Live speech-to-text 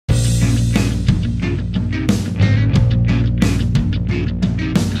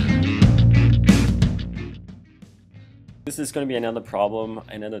is going to be another problem,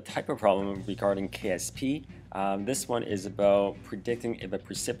 another type of problem regarding KSP. This one is about predicting if a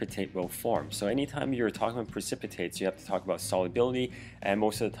precipitate will form. So anytime you're talking about precipitates, you have to talk about solubility, and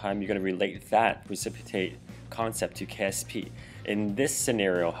most of the time you're going to relate that precipitate concept to KSP. In this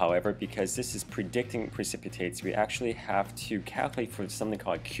scenario, however, because this is predicting precipitates, we actually have to calculate for something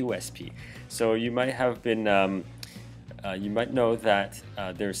called QSP. So you might have been you might know that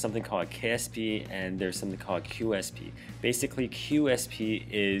there's something called KSP and there's something called QSP. Basically, QSP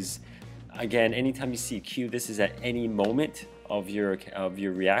is, again, anytime you see Q, this is at any moment of your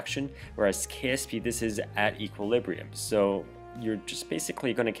reaction, whereas KSP, this is at equilibrium. So you're just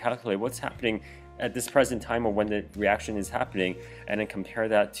basically going to calculate what's happening at this present time or when the reaction is happening, and then compare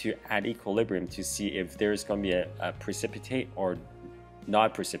that to at equilibrium to see if there's going to be a precipitate or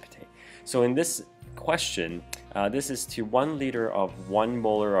not precipitate. So in this question, this is to 1 liter of 1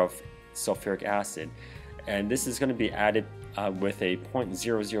 molar of sulfuric acid, and this is going to be added with a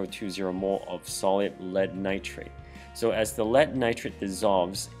 0.0020 mole of solid lead nitrate. So as the lead nitrate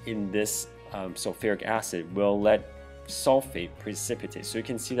dissolves in this sulfuric acid, will lead sulfate precipitate. So you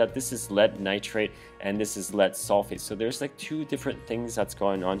can see that this is lead nitrate and this is lead sulfate. So there's like two different things that's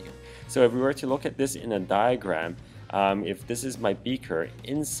going on here. So if we were to look at this in a diagram, if this is my beaker,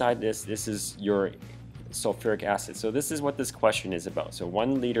 inside this is your sulfuric acid. So this is what this question is about. So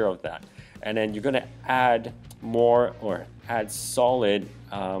 1 liter of that, and then you're going to add more or add solid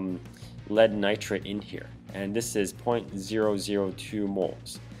lead nitrate in here, and this is 0.002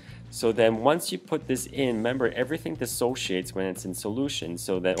 moles. So then once you put this in, remember everything dissociates when it's in solution,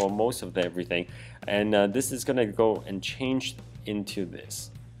 so that, or most of everything, and this is going to go and change into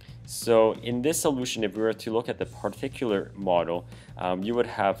this. So in this solution, if we were to look at the particular model, you would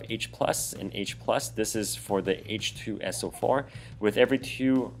have H plus and H plus. This is for the H2SO4. With every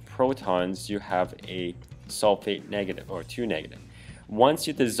 2 protons, you have a sulfate negative or 2 negative. Once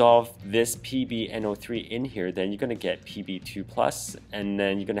you dissolve this PbNO3 in here, then you're going to get Pb2 plus, and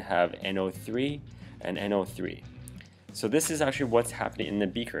then you're going to have NO3 and NO3. So this is actually what's happening in the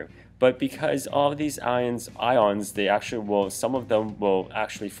beaker. But because all of these ions, they actually will, some of them will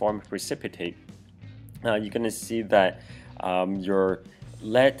actually form a precipitate, you're going to see that your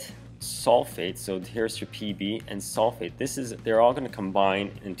lead sulfate, so here's your Pb and sulfate, they're all going to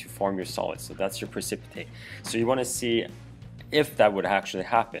combine and to form your solid. So that's your precipitate. So you want to see if that would actually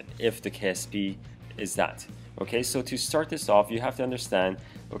happen, if the KSP is that. Okay, so to start this off, you have to understand,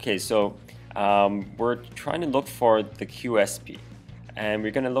 okay, so we're trying to look for the QSP, and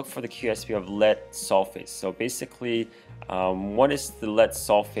we're going to look for the QSP of lead sulfates. So basically, what is the lead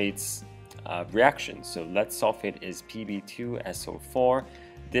sulfates reaction? So lead sulfate is Pb2SO4.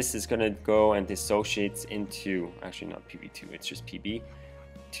 This is going to go and dissociates into, actually not Pb2, it's just Pb,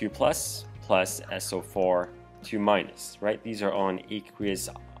 2 plus SO4, 2 minus, right? These are on aqueous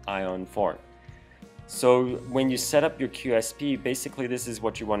ion form. So when you set up your QSP, basically this is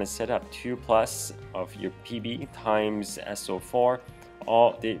what you want to set up: 2 plus of your Pb times SO4.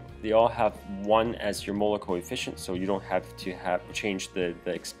 They all have 1 as your molar coefficient, so you don't have to change the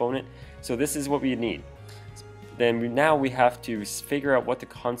exponent. So this is what we need. Then now we have to figure out what the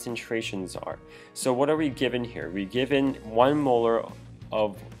concentrations are. So what are we given here? We're given 1 molar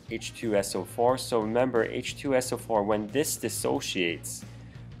of H2SO4. So remember, H2SO4, when this dissociates,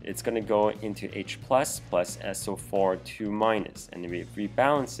 it's going to go into H plus SO4 2 minus, and if we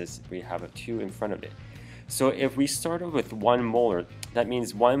rebalance this, we have a 2 in front of it. So if we started with 1 molar, that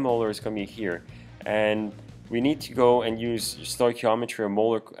means 1 molar is going to be here, and we need to go and use stoichiometry or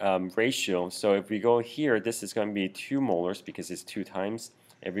molar ratio. So if we go here, this is going to be 2 molars because it's 2 times.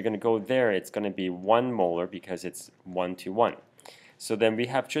 If we're going to go there, it's going to be 1 molar because it's 1 to 1. So then we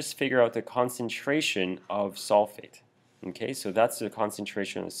have just figured out the concentration of sulfate. Okay, so that's the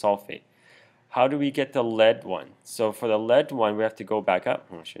concentration of sulfate. How do we get the lead one? So for the lead one, we have to go back up.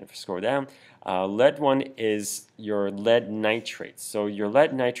 I should scroll down. Lead one is your lead nitrate. So your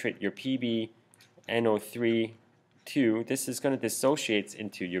lead nitrate, your PbNO3 2, this is going to dissociate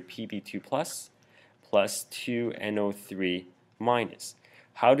into your Pb2 plus 2 NO3 minus.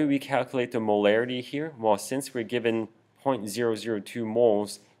 How do we calculate the molarity here? Well, since we're given 0.002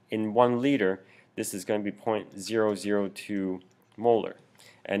 moles in 1 liter, this is going to be 0.002 molar.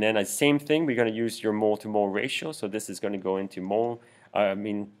 And then the same thing, we're going to use your mole to mole ratio. So this is going to go into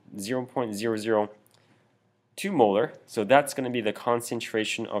 0.002 molar. So that's going to be the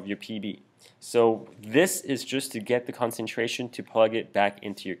concentration of your Pb. So this is just to get the concentration to plug it back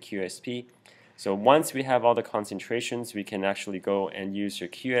into your QSP. So once we have all the concentrations, we can actually go and use your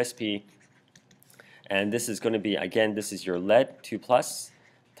QSP. And this is going to be, again, this is your lead 2 plus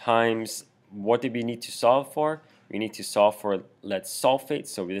times, what do we need to solve for? we need to solve for lead sulfate,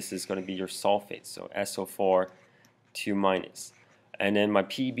 so this is going to be your sulfate, so SO4 2 minus. And then my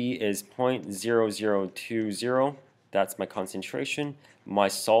PB is 0.0020, that's my concentration. My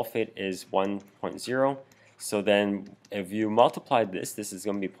sulfate is 1.0. So then if you multiply this, this is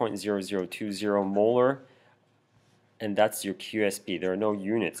going to be 0.0020 molar, and that's your QSP. There are no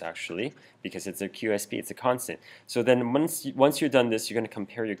units actually because it's a QSP, it's a constant. So then once you're done this, you're going to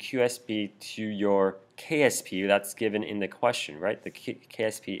compare your QSP to your KSP that's given in the question, right? The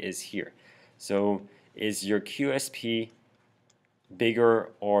KSP is here. So is your QSP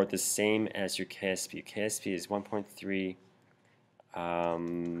bigger or the same as your KSP? KSP is 1.3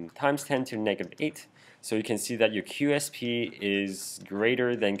 times 10 to the negative 8. So you can see that your QSP is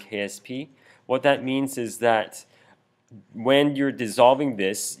greater than KSP. What that means is that when you're dissolving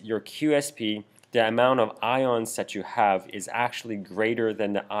this, your QSP, the amount of ions that you have is actually greater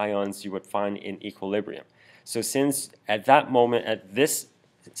than the ions you would find in equilibrium. So since at that moment, at this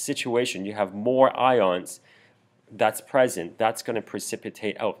situation, you have more ions that's present, that's going to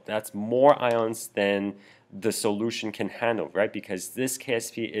precipitate out. That's more ions than the solution can handle, right? Because this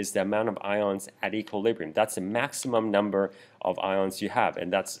KSP is the amount of ions at equilibrium. That's the maximum number of ions you have,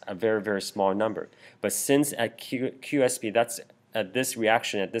 and that's a very, very small number. But since at QSP, that's at this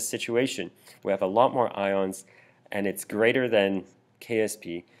reaction, at this situation, we have a lot more ions, and it's greater than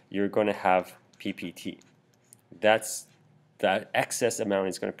KSP, you're going to have PPT. That excess amount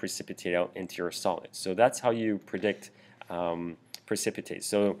is going to precipitate out into your solid. So that's how you predict precipitates.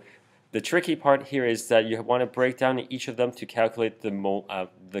 So the tricky part here is that you want to break down each of them to calculate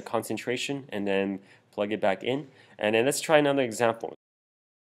the concentration and then plug it back in. And then let's try another example.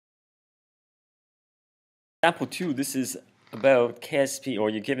 Example 2, this is about KSP, or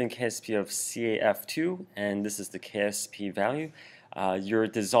you're given KSP of CaF2, and this is the KSP value. You're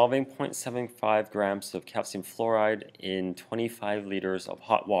dissolving 0.75 grams of calcium fluoride in 25 liters of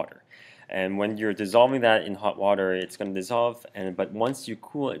hot water. And when you're dissolving that in hot water, it's going to dissolve, but once you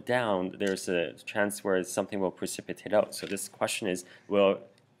cool it down, there's a chance where something will precipitate out. So this question is, will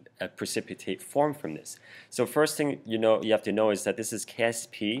a precipitate form from this? So first thing you have to know is that this is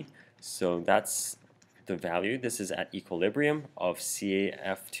KSP, so that's the value. This is at equilibrium of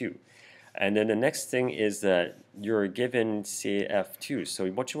CaF2. And then the next thing is that you're given CaF2. So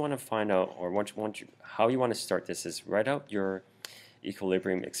what you want to find out, or how you want to start this, is write out your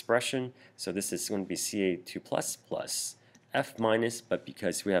equilibrium expression. So this is going to be Ca2 plus F minus, but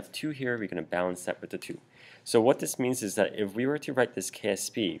because we have 2 here, we're going to balance that with the 2. So what this means is that if we were to write this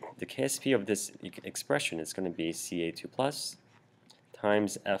KSP, the KSP of this expression is going to be Ca2 plus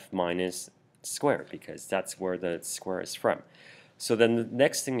times F minus squared, because that's where the square is from. So then the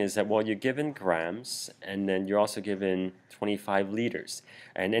next thing is that, well, you're given grams, and then you're also given 25 liters.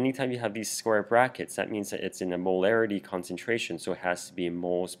 And anytime you have these square brackets, that means that it's in a molarity concentration, so it has to be in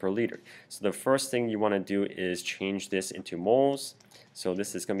moles per liter. So the first thing you want to do is change this into moles. So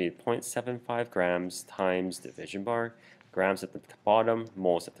this is going to be 0.75 grams times division bar, grams at the bottom,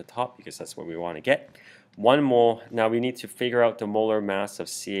 moles at the top, because that's what we want to get. 1 mole, now we need to figure out the molar mass of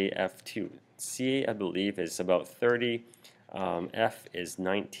CaF2. Ca, I believe, is about 30. F is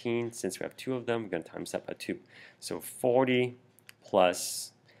 19. Since we have 2 of them, we're going to times that by 2. So 40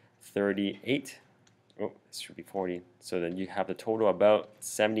 plus 38. Oh, this should be 40. So then you have the total about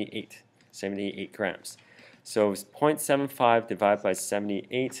 78 grams. So 0.75 divided by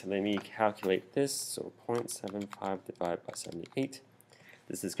 78. Let me calculate this. So 0.75 divided by 78.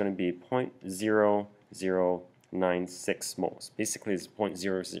 This is going to be 0.0096 moles. Basically, it's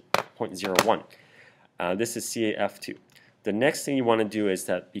 0.01. This is CaF2. The next thing you want to do is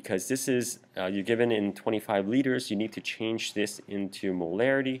that, because this is you're given in 25 liters, you need to change this into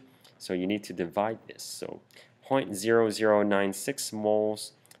molarity. So you need to divide this. So 0.0096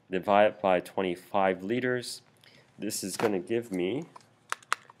 moles divided by 25 liters. This is going to give me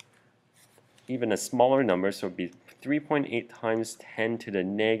even a smaller number, so it would be 3.8 times 10 to the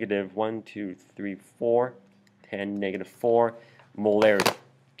negative 1, 2, 3, 4, 10, negative 4 molarity.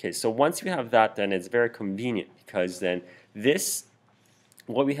 Okay, so once you have that, then it's very convenient, because then this,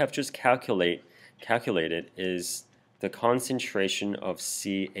 what we have just calculated is the concentration of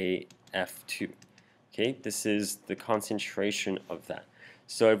CaF2. Okay, this is the concentration of that.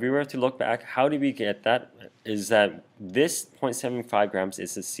 So if we were to look back, how did we get that? Is that this 0.75 grams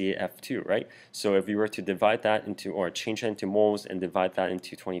is the CaF2, right? So if we were to divide that into, or change that into moles and divide that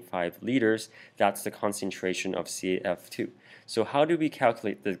into 25 liters, that's the concentration of CaF2. So how do we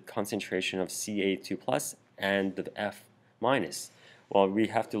calculate the concentration of Ca2 plus and the F minus? Well, we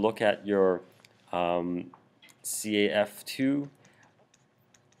have to look at your CaF2,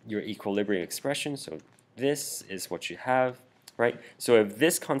 your equilibrium expression. So this is what you have, right? So if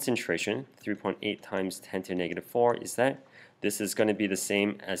this concentration, 3.8 times 10 to the negative 4 is that, this is going to be the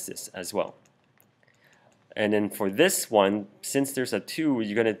same as this as well. And then for this one, since there's a 2,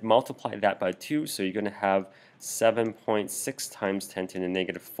 you're going to multiply that by 2, so you're going to have 7.6 times 10 to the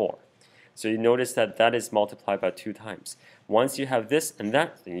negative 4. So you notice that that is multiplied by 2 times. Once you have this and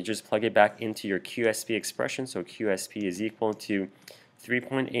that, then you just plug it back into your QSP expression. So QSP is equal to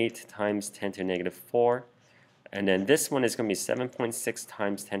 3.8 times 10 to the negative 4. And then this one is going to be 7.6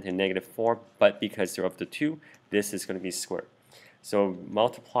 times 10 to the negative 4, but because they're of the 2, this is going to be squared. So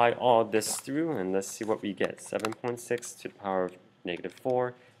multiply all this through, and let's see what we get. 7.6 to the power of negative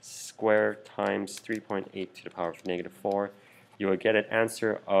 4 squared times 3.8 to the power of negative 4. You will get an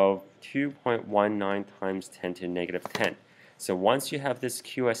answer of 2.19 times 10 to the negative 10. So once you have this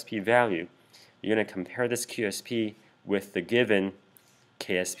QSP value, you're going to compare this QSP with the given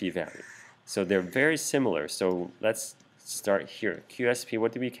KSP value. So they're very similar. So let's start here. QSP,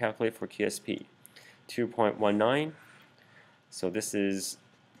 what did we calculate for QSP? 2.19. So this is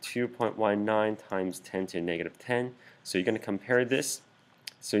 2.19 times 10 to the negative 10. So you're going to compare this.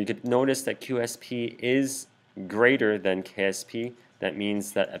 So you could notice that QSP is greater than KSP. That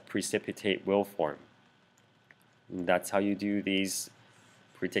means that a precipitate will form. And that's how you do these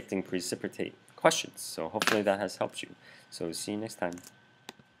predicting precipitate questions. So hopefully that has helped you. So see you next time.